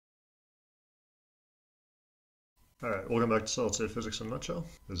Alright, welcome back to Solid State Physics in a Nutshell.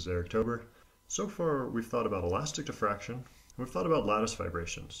 This is Eric Tober. So far, we've thought about elastic diffraction, and we've thought about lattice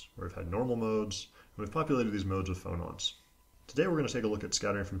vibrations, where we've had normal modes, and we've populated these modes with phonons. Today we're going to take a look at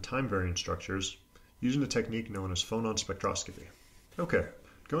scattering from time-varying structures using a technique known as Phonon Spectroscopy. Okay,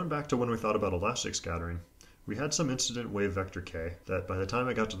 going back to when we thought about elastic scattering, we had some incident wave vector k that by the time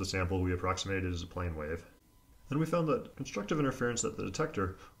it got to the sample we approximated as a plane wave. And we found that constructive interference at the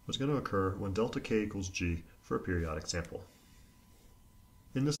detector was going to occur when delta k equals g for a periodic sample.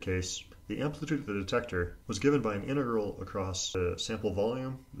 In this case, the amplitude of the detector was given by an integral across the sample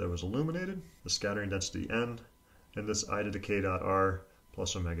volume that was illuminated, the scattering density n, and this I to the k dot r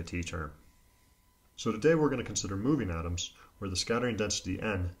plus omega t term. So today we're going to consider moving atoms where the scattering density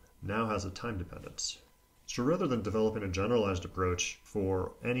n now has a time dependence. So rather than developing a generalized approach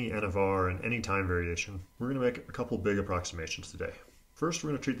for any n of r and any time variation, we're going to make a couple big approximations today. First,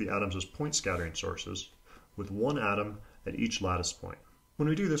 we're going to treat the atoms as point scattering sources, with one atom at each lattice point. When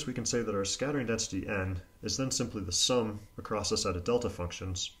we do this, we can say that our scattering density n is then simply the sum across a set of delta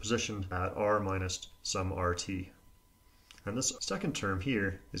functions positioned at r minus some rt. And this second term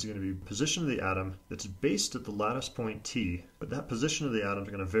here is going to be position of the atom that's based at the lattice point t, but that position of the atom is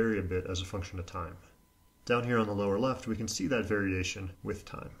going to vary a bit as a function of time. Down here on the lower left, we can see that variation with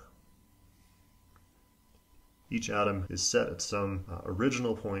time. Each atom is set at some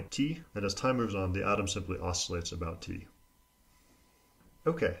original point t, and as time moves on, the atom simply oscillates about t.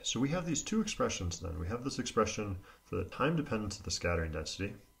 Okay, so we have these two expressions then. We have this expression for the time dependence of the scattering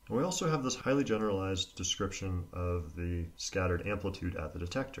density, and we also have this highly generalized description of the scattered amplitude at the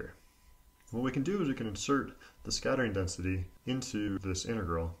detector. What we can do is we can insert the scattering density into this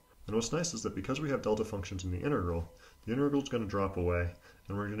integral. And what's nice is that because we have delta functions in the integral is going to drop away,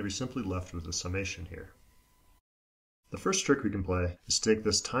 and we're going to be simply left with the summation here. The first trick we can play is take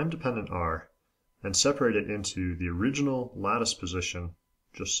this time-dependent r and separate it into the original lattice position,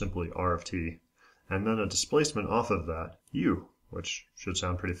 just simply r of t, and then a displacement off of that, u, which should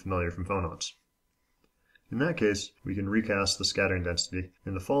sound pretty familiar from phonons. In that case, we can recast the scattering density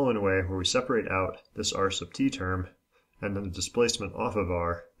in the following way, where we separate out this r sub t term and then the displacement off of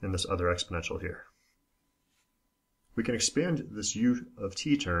r in this other exponential here. We can expand this u of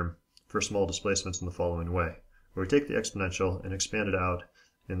t term for small displacements in the following way, where we take the exponential and expand it out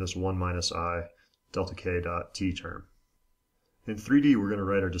in this 1 minus I delta k dot t term. In 3D, we're going to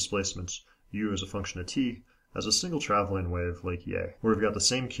write our displacements u as a function of t as a single traveling wave like yay, where we've got the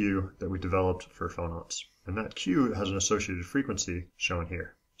same q that we developed for phonons. And that q has an associated frequency shown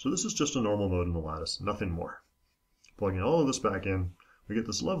here. So this is just a normal mode in the lattice, nothing more. Plugging all of this back in, we get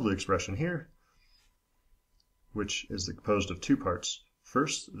this lovely expression here, which is composed of two parts.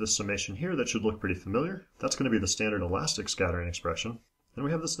 First, this summation here that should look pretty familiar. That's going to be the standard elastic scattering expression. And we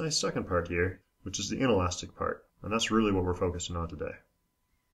have this nice second part here, which is the inelastic part. And that's really what we're focusing on today.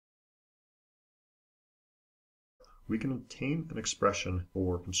 We can obtain an expression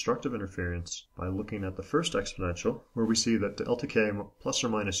for constructive interference by looking at the first exponential, where we see that delta k plus or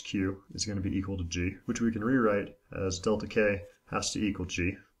minus q is going to be equal to g, which we can rewrite as delta k has to equal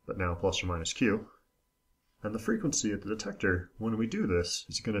g, but now plus or minus q. And the frequency at the detector, when we do this,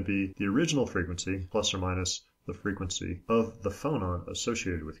 is going to be the original frequency plus or minus the frequency of the phonon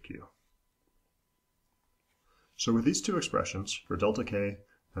associated with q. So with these two expressions, for delta k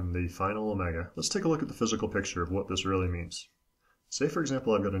and the final omega, let's take a look at the physical picture of what this really means. Say, for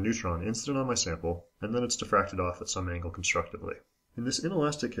example, I've got a neutron incident on my sample, and then it's diffracted off at some angle constructively. In this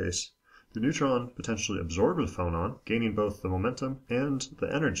inelastic case, the neutron potentially absorbs a phonon, gaining both the momentum and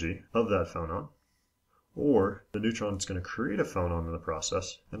the energy of that phonon, or the neutron is going to create a phonon in the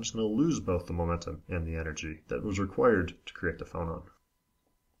process, and it's going to lose both the momentum and the energy that was required to create the phonon.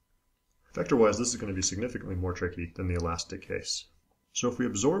 Vector-wise, this is going to be significantly more tricky than the elastic case. So if we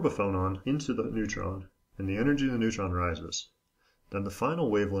absorb a phonon into the neutron, and the energy of the neutron rises, then the final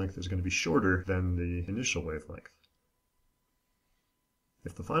wavelength is going to be shorter than the initial wavelength.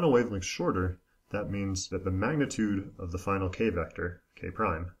 If the final wavelength is shorter, that means that the magnitude of the final k vector, k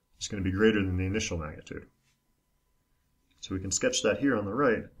prime, is going to be greater than the initial magnitude. So we can sketch that here on the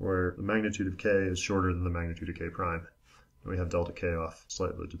right, where the magnitude of k is shorter than the magnitude of k prime. And we have delta k off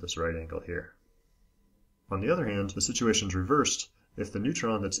slightly to this right angle here. On the other hand, the situation is reversed if the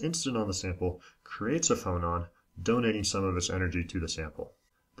neutron that's incident on the sample creates a phonon, donating some of its energy to the sample.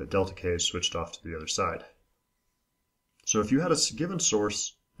 That delta k is switched off to the other side. So if you had a given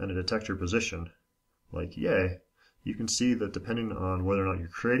source and a detector position, like yay, you can see that depending on whether or not you're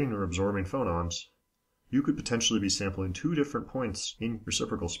creating or absorbing phonons, you could potentially be sampling two different points in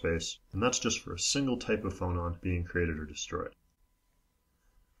reciprocal space, and that's just for a single type of phonon being created or destroyed.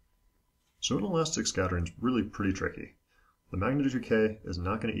 So inelastic scattering is really pretty tricky. The magnitude of k is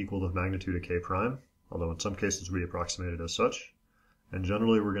not going to equal the magnitude of k prime, although in some cases we approximate it as such. And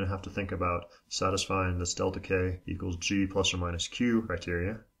generally we're going to have to think about satisfying this delta k equals g plus or minus q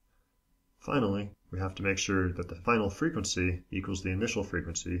criteria. Finally, we have to make sure that the final frequency equals the initial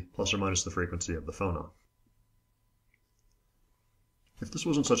frequency plus or minus the frequency of the phonon. If this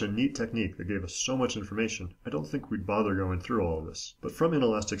wasn't such a neat technique that gave us so much information, I don't think we'd bother going through all of this. But from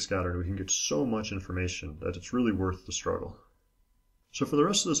inelastic scattering, we can get so much information that it's really worth the struggle. So for the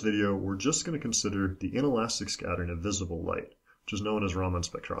rest of this video, we're just going to consider the inelastic scattering of visible light, which is known as Raman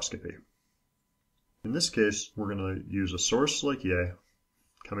spectroscopy. In this case, we're going to use a source like Y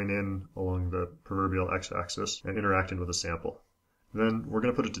coming in along the proverbial x-axis and interacting with a sample. Then we're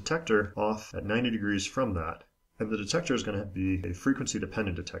going to put a detector off at 90 degrees from that. And the detector is going to be a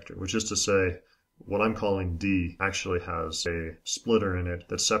frequency-dependent detector, which is to say what I'm calling D actually has a splitter in it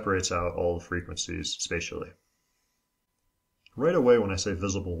that separates out all the frequencies spatially. Right away when I say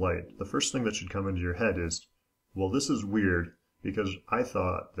visible light, the first thing that should come into your head is, well, this is weird because I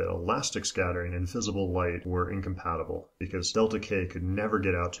thought that elastic scattering and visible light were incompatible because delta K could never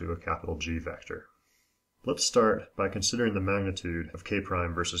get out to a capital G vector. Let's start by considering the magnitude of K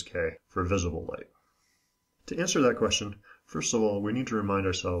prime versus K for visible light. To answer that question, first of all, we need to remind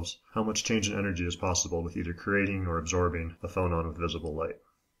ourselves how much change in energy is possible with either creating or absorbing a phonon with visible light.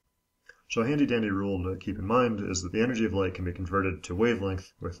 So a handy-dandy rule to keep in mind is that the energy of light can be converted to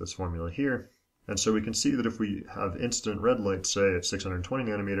wavelength with this formula here. And so we can see that if we have incident red light, say at 620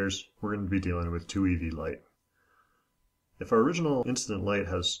 nanometers, we're going to be dealing with 2 eV light. If our original incident light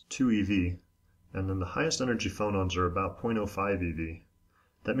has 2 eV, and then the highest energy phonons are about 0.05 eV,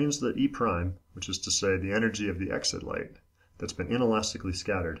 that means that E prime, which is to say the energy of the exit light that's been inelastically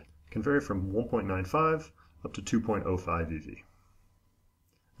scattered, can vary from 1.95 up to 2.05 eV.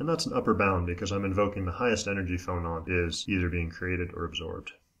 And that's an upper bound because I'm invoking the highest energy phonon is either being created or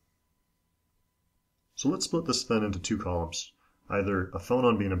absorbed. So let's split this then into two columns, either a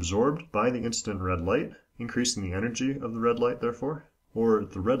phonon being absorbed by the incident red light, increasing the energy of the red light therefore, or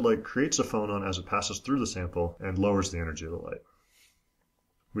the red light creates a phonon as it passes through the sample and lowers the energy of the light.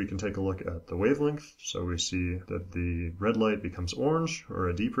 We can take a look at the wavelength, so we see that the red light becomes orange or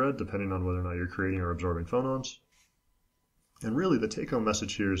a deep red, depending on whether or not you're creating or absorbing phonons. And really the take-home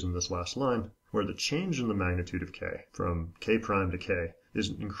message here is in this last line, where the change in the magnitude of K, from K prime to K, is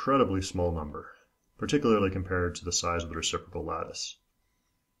an incredibly small number, particularly compared to the size of the reciprocal lattice.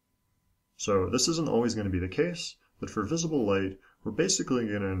 So this isn't always going to be the case, but for visible light, we're basically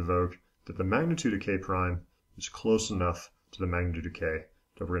going to invoke that the magnitude of K prime is close enough to the magnitude of K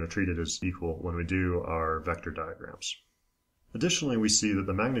that we're going to treat it as equal when we do our vector diagrams. Additionally, we see that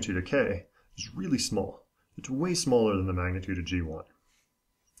the magnitude of K is really small. It's way smaller than the magnitude of G1.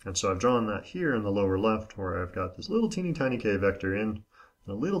 And so I've drawn that here in the lower left where I've got this little teeny tiny K vector in, and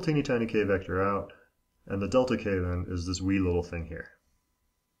a little teeny tiny K vector out, and the delta K then is this wee little thing here.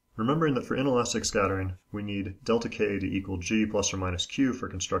 Remembering that for inelastic scattering, we need delta K to equal G plus or minus Q for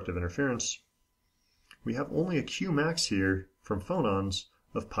constructive interference, we have only a Q max here from phonons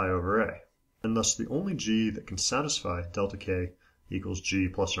of pi over A, and thus the only G that can satisfy delta K equals G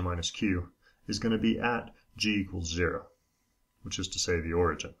plus or minus Q is going to be at G equals 0, which is to say the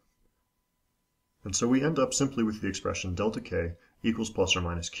origin. And so we end up simply with the expression delta K equals plus or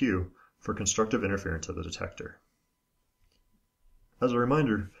minus Q for constructive interference of the detector. As a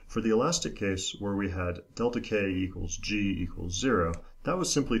reminder, for the elastic case where we had delta K equals G equals 0, that was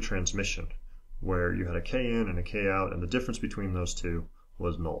simply transmission, where you had a K in and a K out, and the difference between those two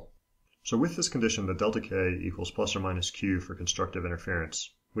was null. So with this condition that delta K equals plus or minus Q for constructive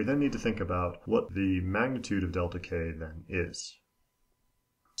interference, we then need to think about what the magnitude of delta K then is.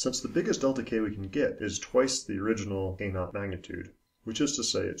 Since the biggest delta K we can get is twice the original K0 magnitude, which is to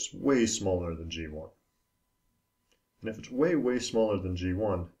say it's way smaller than G1. And if it's way, way smaller than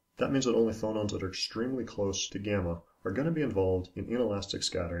G1, that means that only phonons that are extremely close to gamma are going to be involved in inelastic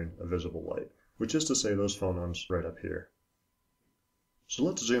scattering of visible light, which is to say those phonons right up here. So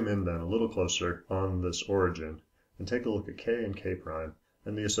let's zoom in then a little closer on this origin and take a look at K and K prime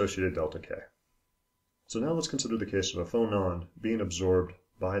and the associated delta K. So now let's consider the case of a phonon being absorbed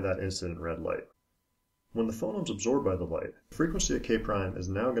by that incident red light. When the phonon's absorbed by the light, the frequency at K prime is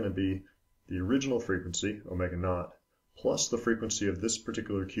now going to be the original frequency, omega naught, plus the frequency of this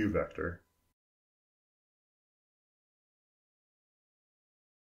particular Q vector,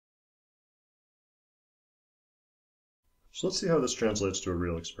 so let's see how this translates to a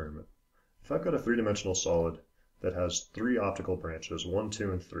real experiment. If I've got a three-dimensional solid that has three optical branches, 1,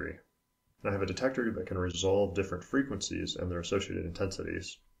 2, and 3, and I have a detector that can resolve different frequencies and their associated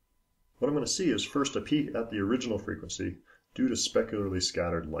intensities, what I'm going to see is first a peak at the original frequency due to specularly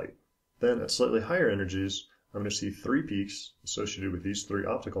scattered light. Then at slightly higher energies, I'm going to see 3 peaks associated with these 3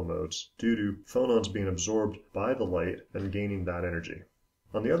 optical modes due to phonons being absorbed by the light and gaining that energy.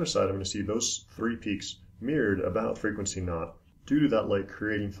 On the other side, I'm going to see those 3 peaks mirrored about frequency naught due to that light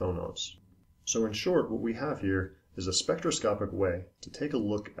creating phonons. So in short, what we have here is a spectroscopic way to take a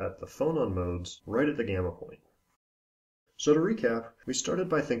look at the phonon modes right at the gamma point. So to recap, we started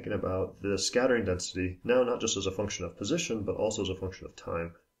by thinking about the scattering density, now not just as a function of position, but also as a function of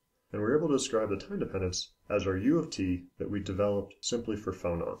time. And we were able to describe the time dependence as our u of t that we developed simply for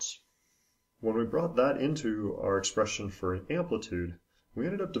phonons. When we brought that into our expression for amplitude, we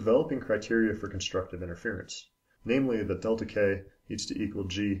ended up developing criteria for constructive interference, namely that delta k needs to equal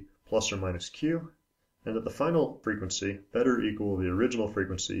g plus or minus q, and that the final frequency better equal the original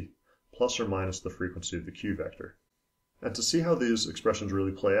frequency plus or minus the frequency of the q vector. And to see how these expressions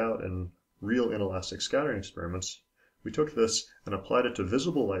really play out in real inelastic scattering experiments, we took this and applied it to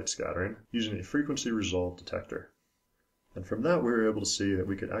visible light scattering using a frequency resolve detector. And from that we were able to see that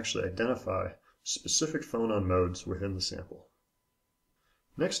we could actually identify specific phonon modes within the sample.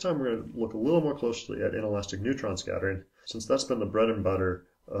 Next time we're going to look a little more closely at inelastic neutron scattering, since that's been the bread and butter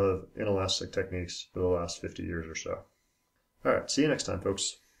of inelastic techniques for the last 50 years or so. Alright, see you next time,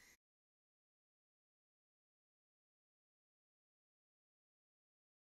 folks.